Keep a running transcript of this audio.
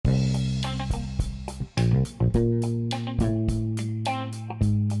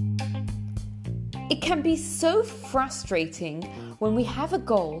It can be so frustrating when we have a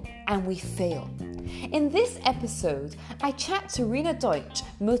goal and we fail. In this episode, I chat to Rina Deutsch,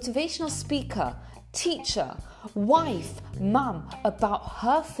 motivational speaker, teacher, wife, mum, about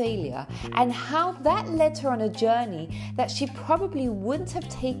her failure and how that led her on a journey that she probably wouldn't have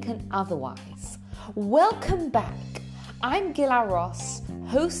taken otherwise. Welcome back. I'm Gila Ross,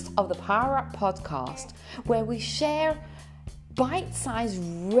 host of the Power Up podcast, where we share bite-sized,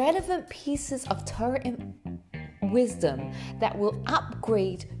 relevant pieces of Torah wisdom that will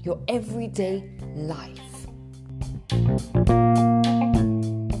upgrade your everyday life.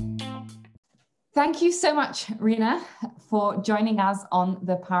 Thank you so much, Rina, for joining us on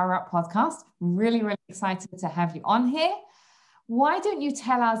the Power Up podcast. Really, really excited to have you on here. Why don't you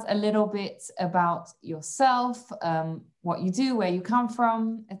tell us a little bit about yourself, what you do, where you come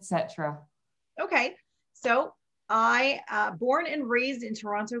from, etc. Okay, so I born and raised in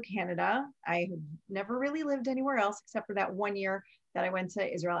Toronto, Canada. I have never really lived anywhere else except for that 1 year that I went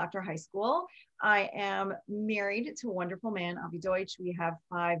to Israel after high school. I am married to a wonderful man, Avi Deutsch. We have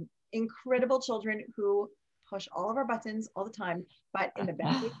 5 incredible children who push all of our buttons all the time, but in the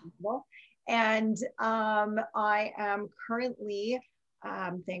best way possible. And I am currently,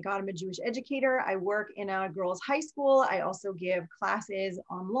 thank God, I'm a Jewish educator. I work in a girls' high school. I also give classes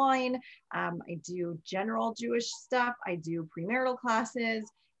online. I do general Jewish stuff. I do premarital classes.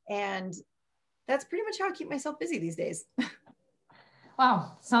 And that's pretty much how I keep myself busy these days.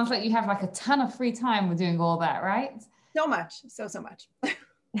 Wow. Sounds like you have like a ton of free time with doing all that, right? So much. So much.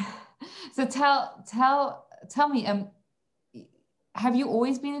 So tell me, have you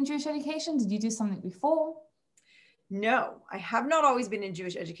always been in Jewish education? Did you do something before? No, I have not always been in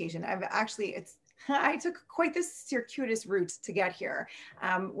Jewish education. I took quite the circuitous route to get here.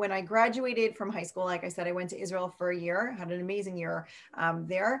 When I graduated from high school, like I said, I went to Israel for a year, had an amazing year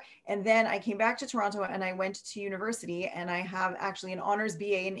there. And then I came back to Toronto and I went to university, and I have actually an honors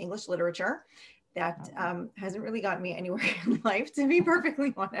BA in English literature. That hasn't really gotten me anywhere in life, to be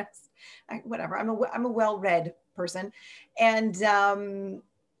perfectly honest. Whatever, I'm a well-read person. And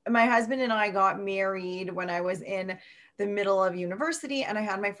my husband and I got married when I was in the middle of university, and I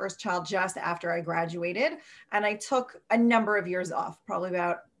had my first child just after I graduated. And I took a number of years off, probably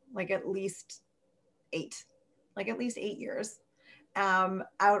about at least 8 years out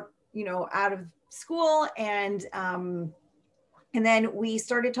of school. And then we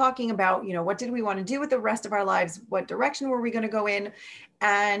started talking about, what did we want to do with the rest of our lives? What direction were we going to go in?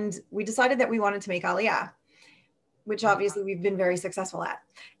 And we decided that we wanted to make Aliyah, which obviously we've been very successful at.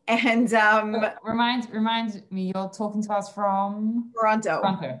 And remind me, you're talking to us from Toronto,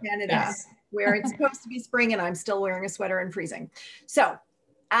 Canada, yes. Where it's supposed to be spring and I'm still wearing a sweater and freezing. So,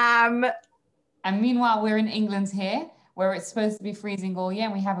 and meanwhile, we're in England here, where it's supposed to be freezing all year,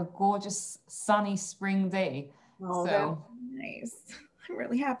 and we have a gorgeous sunny spring day. Oh, so nice. I'm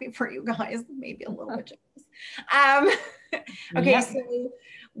really happy for you guys. Maybe a little bit jealous. Okay, yep. So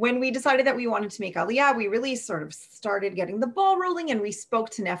when we decided that we wanted to make Aliyah, we really sort of started getting the ball rolling, and we spoke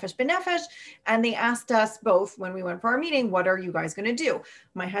to Nefesh B'Nefesh, and they asked us both when we went for our meeting, what are you guys going to do?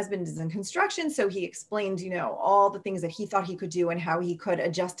 My husband is in construction, so he explained, all the things that he thought he could do and how he could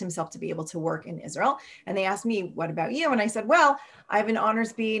adjust himself to be able to work in Israel. And they asked me, what about you? And I said, well, I have an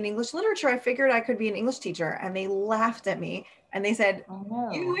honors BA in English literature. I figured I could be an English teacher. And they laughed at me. And they said,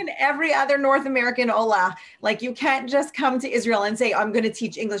 you and every other North American Ola, you can't just come to Israel and say, I'm going to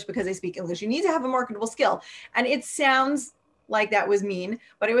teach English because I speak English. You need to have a marketable skill. And it sounds like that was mean,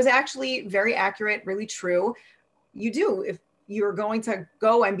 but it was actually very accurate, really true. You do. If you're going to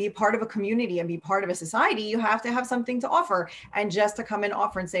go and be part of a community and be part of a society, you have to have something to offer. And just to come and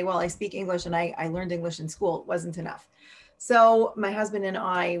offer and say, well, I speak English and I learned English in school, wasn't enough. So my husband and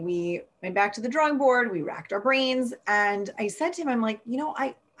I, we went back to the drawing board, we racked our brains, and I said to him, I'm like,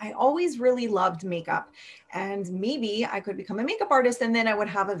 I always really loved makeup, and maybe I could become a makeup artist, and then I would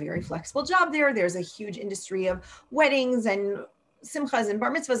have a very flexible job there. There's a huge industry of weddings and simchas and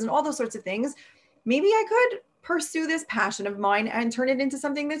bar mitzvahs and all those sorts of things. Maybe I could pursue this passion of mine and turn it into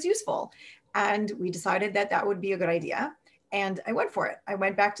something that's useful. And we decided that that would be a good idea. And I went for it. I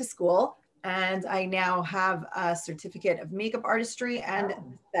went back to school. And I now have a certificate of makeup artistry and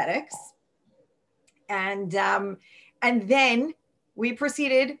aesthetics. And then we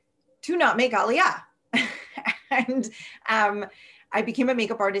proceeded to not make Aliyah. And I became a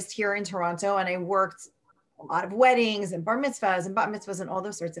makeup artist here in Toronto, and I worked a lot of weddings and bar mitzvahs and bat mitzvahs and all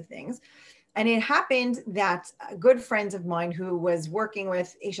those sorts of things. And it happened that a good friend of mine who was working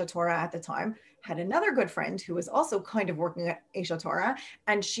with Aisha Torah at the time had another good friend who was also kind of working at Aish Torah,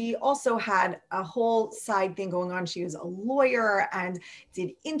 and she also had a whole side thing going on. She was a lawyer and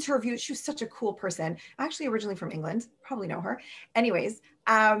did interviews. She was such a cool person, actually originally from England, probably know her. Anyways,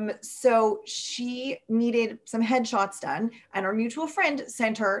 so she needed some headshots done, and our mutual friend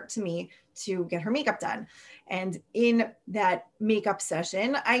sent her to me to get her makeup done. And in that makeup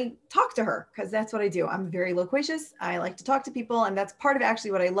session, I talked to her because that's what I do. I'm very loquacious. I like to talk to people. And that's part of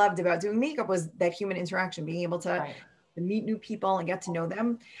actually what I loved about doing makeup was that human interaction, being able to meet new people and get to know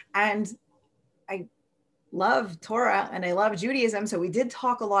them. And I love Torah and I love Judaism. So we did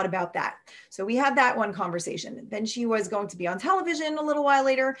talk a lot about that. So we had that one conversation. Then she was going to be on television a little while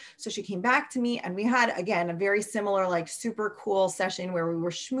later. So she came back to me and we had, again, a very similar, like super cool session where we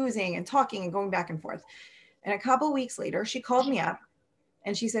were schmoozing and talking and going back and forth. And a couple of weeks later, she called me up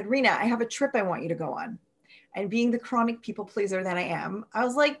and she said, Rena, I have a trip I want you to go on. And being the chronic people pleaser that I am, I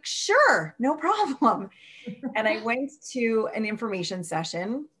was like, sure, no problem. And I went to an information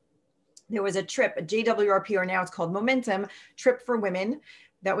session. There was a trip, a JWRP, or now it's called Momentum, trip for women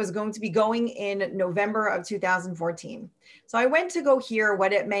that was going to be going in November of 2014. So I went to go hear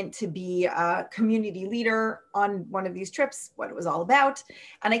what it meant to be a community leader on one of these trips, what it was all about.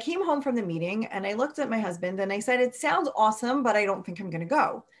 And I came home from the meeting and I looked at my husband and I said, it sounds awesome, but I don't think I'm going to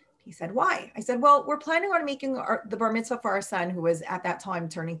go. He said, why? I said, well, we're planning on making the bar mitzvah for our son, who was at that time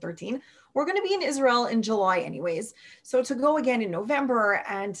turning 13. We're going to be in Israel in July anyways. So to go again in November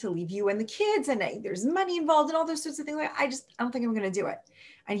and to leave you and the kids, and there's money involved and all those sorts of things, I don't think I'm going to do it.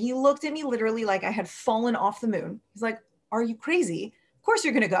 And he looked at me literally like I had fallen off the moon. He's like, are you crazy? Of course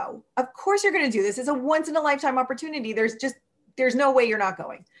you're going to go. Of course you're going to do this. It's a once in a lifetime opportunity. There's no way you're not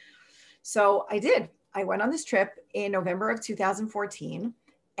going. So I did. I went on this trip in November of 2014.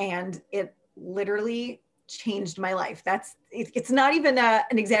 And it literally changed my life. It's not even an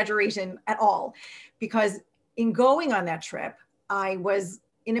exaggeration at all, because in going on that trip, I was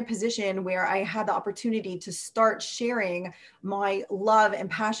in a position where I had the opportunity to start sharing my love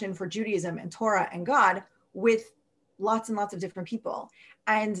and passion for Judaism and Torah and God with lots and lots of different people.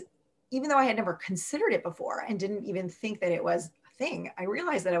 And even though I had never considered it before and didn't even think that it was a thing, I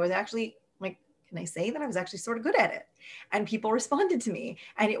realized that I was actually, like, can I say that I was actually sort of good at it? And people responded to me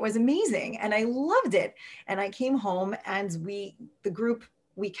and it was amazing and I loved it. And I came home and the group,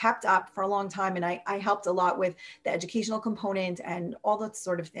 we kept up for a long time, and I helped a lot with the educational component and all that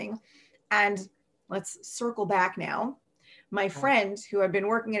sort of thing. And let's circle back now. My friend who had been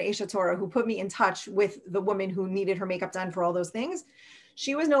working at Aish Torah, who put me in touch with the woman who needed her makeup done for all those things,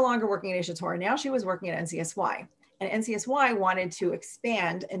 she was no longer working at Aish Torah. Now she was working at NCSY. And NCSY wanted to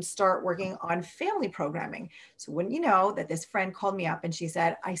expand and start working on family programming. So wouldn't you know that this friend called me up and she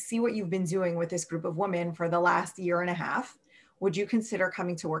said, I see what you've been doing with this group of women for the last year and a half. Would you consider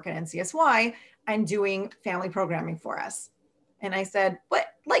coming to work at NCSY and doing family programming for us? And I said,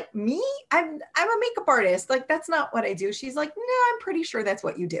 what, like me? I'm a makeup artist. Like, that's not what I do. She's like, no, I'm pretty sure that's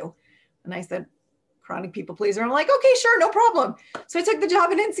what you do. And I said, chronic people pleaser. I'm like, okay, sure, no problem. So I took the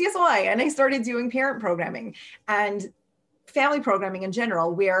job at NCSY and I started doing parent programming and family programming in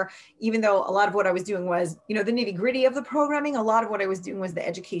general, where even though a lot of what I was doing was, the nitty gritty of the programming, a lot of what I was doing was the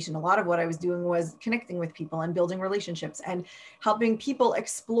education. A lot of what I was doing was connecting with people and building relationships and helping people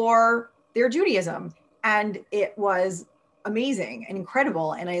explore their Judaism. And it was amazing and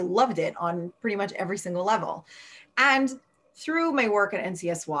incredible. And I loved it on pretty much every single level. And through my work at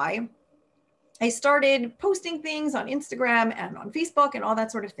NCSY, I started posting things on Instagram and on Facebook and all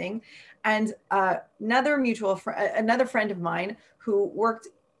that sort of thing. And another friend of mine who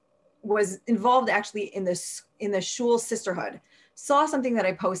was involved actually in the Shul Sisterhood, saw something that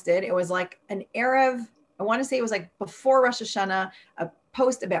I posted. It was like an Erev, I want to say it was like before Rosh Hashanah, a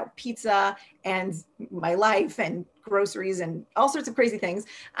post about pizza and my life and groceries and all sorts of crazy things.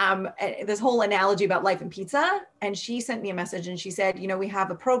 This whole analogy about life and pizza. And she sent me a message and she said, we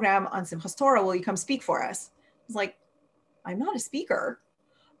have a program on Simchas Torah. Will you come speak for us? I was like, I'm not a speaker,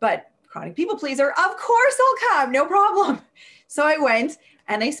 but chronic people pleaser. Of course I'll come, no problem. So I went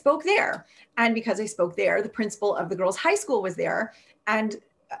and I spoke there. And because I spoke there, the principal of the girls' high school was there. And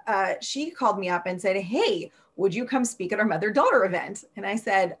she called me up and said, hey, would you come speak at our mother-daughter event? And I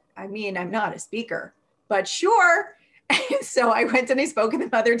said, I'm not a speaker, but sure. And so I went and I spoke at the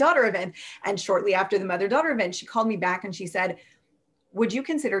mother-daughter event. And shortly after the mother-daughter event, she called me back and she said, would you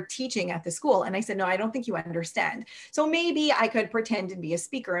consider teaching at the school? And I said, no, I don't think you understand. So maybe I could pretend to be a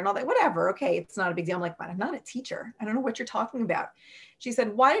speaker and all that, whatever. Okay, it's not a big deal. I'm like, but I'm not a teacher. I don't know what you're talking about. She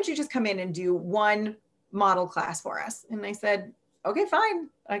said, why don't you just come in and do one model class for us? And I said, okay, fine.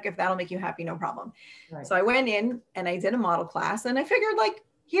 Like, if that'll make you happy, no problem. Right. So I went in and I did a model class and I figured, like,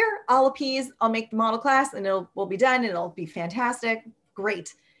 here, I'll appease, I'll make the model class and we'll be done and it'll be fantastic.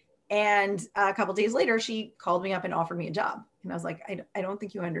 Great. And a couple of days later, she called me up and offered me a job. And I was like, I don't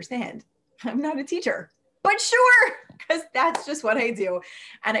think you understand. I'm not a teacher, but sure, because that's just what I do.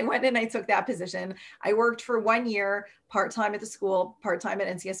 And I went and I took that position. I worked for 1 year, part-time at the school, part-time at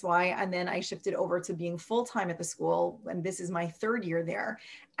NCSY. And then I shifted over to being full-time at the school. And this is my 3rd year there.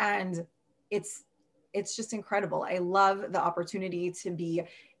 And it's just incredible. I love the opportunity to be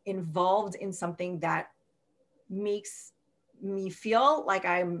involved in something that makes me feel like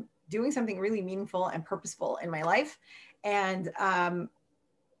I'm doing something really meaningful and purposeful in my life. And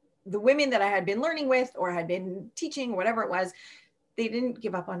the women that I had been learning with or had been teaching, whatever it was, they didn't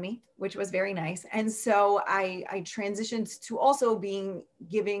give up on me, which was very nice. And so I transitioned to also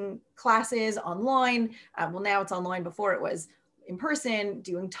giving classes online. Well, now it's online. Before it was in person,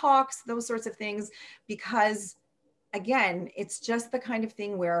 doing talks, those sorts of things, because again, it's just the kind of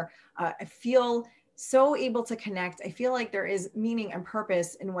thing where I feel so able to connect. I feel like there is meaning and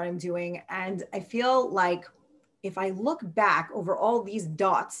purpose in what I'm doing. And I feel like if I look back over all these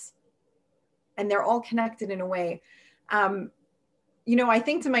dots and they're all connected in a way, I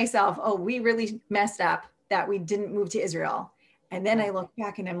think to myself, oh, we really messed up that we didn't move to Israel. And then I look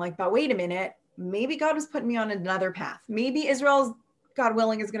back and I'm like, but wait a minute, maybe God was putting me on another path. Maybe Israel's, God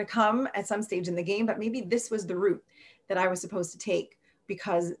willing, is going to come at some stage in the game, but maybe this was the route that I was supposed to take,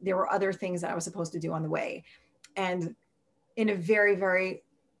 because there were other things that I was supposed to do on the way. And in a very, very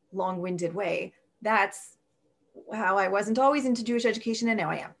long-winded way, that's how I wasn't always into Jewish education, and now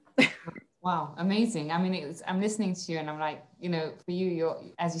I am. Wow, amazing. I mean, I'm listening to you and I'm like, for you're,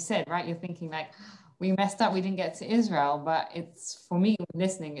 as you said, right, you're thinking like, we messed up, we didn't get to Israel, but it's, for me,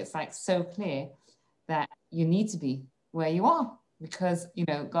 listening, it's like so clear that you need to be where you are because,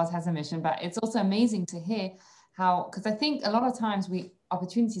 God has a mission. But it's also amazing to hear how, because I think a lot of times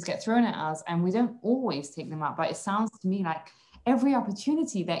opportunities get thrown at us and we don't always take them up. But it sounds to me like every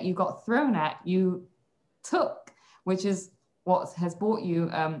opportunity that you got thrown at, you took, which is what has brought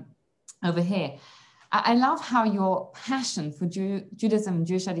you over here. I love how your passion for Judaism and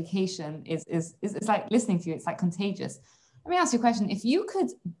Jewish education is like listening to you. It's like contagious. Let me ask you a question. If you could,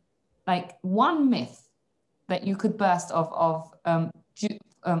 like, one myth that you could burst of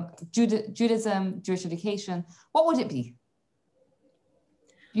Judaism, Jewish education, what would it be?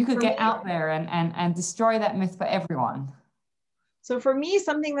 You could get out there and destroy that myth for everyone. So for me,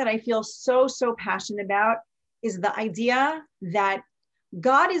 something that I feel so passionate about is the idea that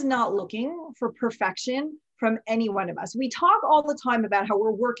God is not looking for perfection from any one of us. We talk all the time about how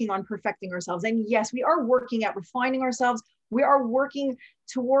we're working on perfecting ourselves. And yes, we are working at refining ourselves. We are working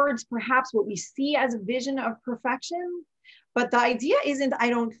towards perhaps what we see as a vision of perfection. But the idea isn't, I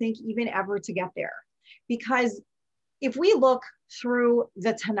don't think, even ever to get there. Because if we look through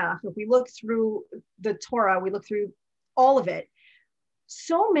the Tanakh, if we look through the Torah, we look through all of it,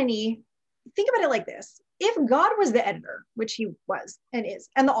 so many, think about it like this. If God was the editor, which he was and is,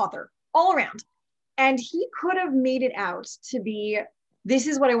 and the author all around, and he could have made it out to be, this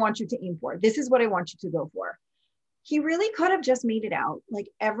is what I want you to aim for. This is what I want you to go for. He really could have just made it out like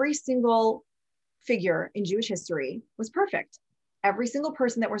every single figure in Jewish history was perfect. Every single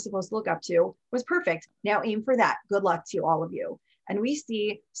person that we're supposed to look up to was perfect. Now aim for that. Good luck to all of you. And we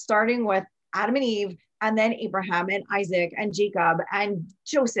see, starting with Adam and Eve, and then Abraham and Isaac and Jacob and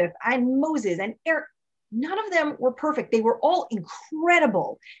Joseph and Moses and Aaron, none of them were perfect. They were all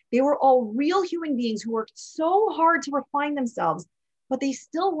incredible. They were all real human beings who worked so hard to refine themselves, but they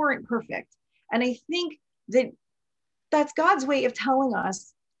still weren't perfect. And I think that that's God's way of telling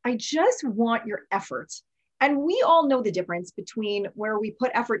us, I just want your effort. And we all know the difference between where we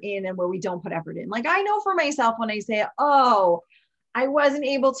put effort in and where we don't put effort in. Like, I know for myself when I say, oh, I wasn't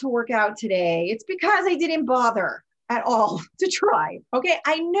able to work out today, it's because I didn't bother at all to try. Okay,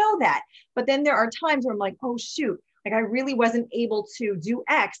 I know that. But then there are times where I'm like, oh, shoot, like I really wasn't able to do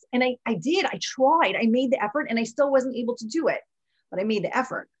X. And I tried, I made the effort and I still wasn't able to do it. But I made the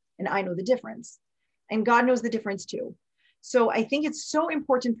effort and I know the difference. And God knows the difference too. So I think it's so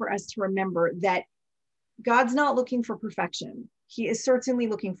important for us to remember that God's not looking for perfection. He is certainly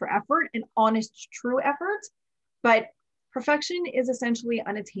looking for effort and honest, true effort, but perfection is essentially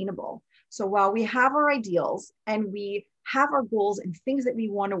unattainable. So while we have our ideals and we have our goals and things that we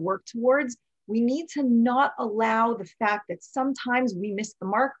want to work towards, we need to not allow the fact that sometimes we miss the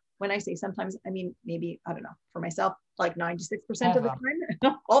mark. When I say sometimes, I mean, maybe, I don't know, for myself, like 96% of the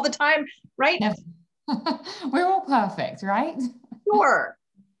time, all the time, right? Never. We're all perfect, right? Sure.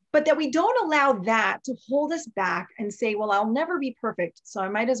 But that we don't allow that to hold us back and say, well, I'll never be perfect, so I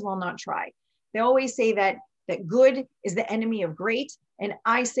might as well not try. They always say that good is the enemy of great And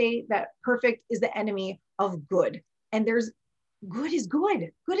I say that perfect is the enemy of good. And good is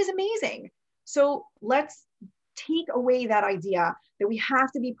good. Good is amazing. So let's take away that idea that we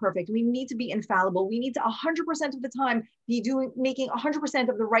have to be perfect. We need to be infallible. We need to 100% of the time be making 100%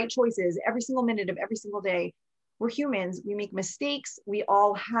 of the right choices every single minute of every single day. We're humans. We make mistakes. We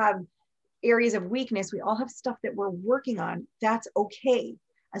all have areas of weakness. We all have stuff that we're working on. That's okay.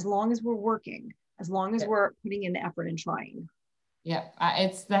 As long as we're working, as long as we're putting in the effort and trying. Yeah,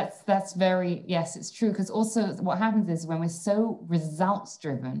 that's very, yes, it's true. Because also what happens is when we're so results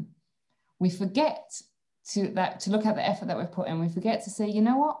driven, we forget to look at the effort that we've put in. We forget to say, you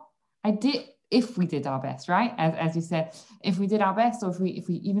know what, if we did our best, right? As you said, if we did our best, or if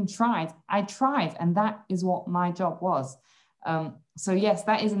we even tried, I tried, and that is what my job was. So yes,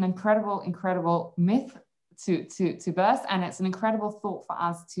 that is an incredible myth to burst, and it's an incredible thought for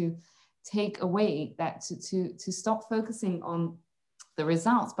us to take away, that to stop focusing on the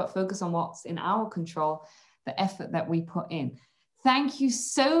results, but focus on what's in our control, the effort that we put in. Thank you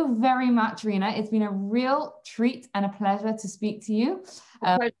so very much, Rena. It's been a real treat and a pleasure to speak to you.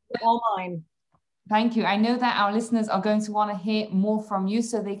 All mine. Thank you. I know that our listeners are going to want to hear more from you,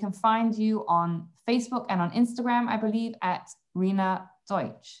 so they can find you on Facebook and on Instagram, I believe, at Rena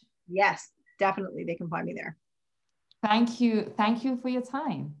Deutsch. Yes, definitely. They can find me there. Thank you. Thank you for your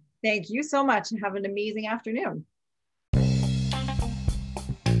time. Thank you so much, and have an amazing afternoon.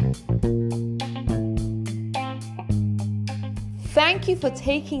 Thank you for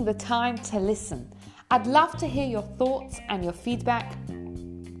taking the time to listen. I'd love to hear your thoughts and your feedback.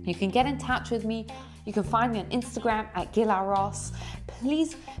 You can get in touch with me. You can find me on Instagram at Gila Ross.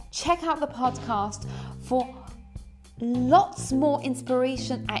 Please check out the podcast for lots more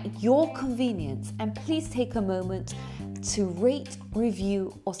inspiration at your convenience. And please take a moment to rate,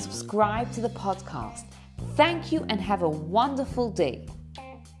 review, or subscribe to the podcast. Thank you and have a wonderful day.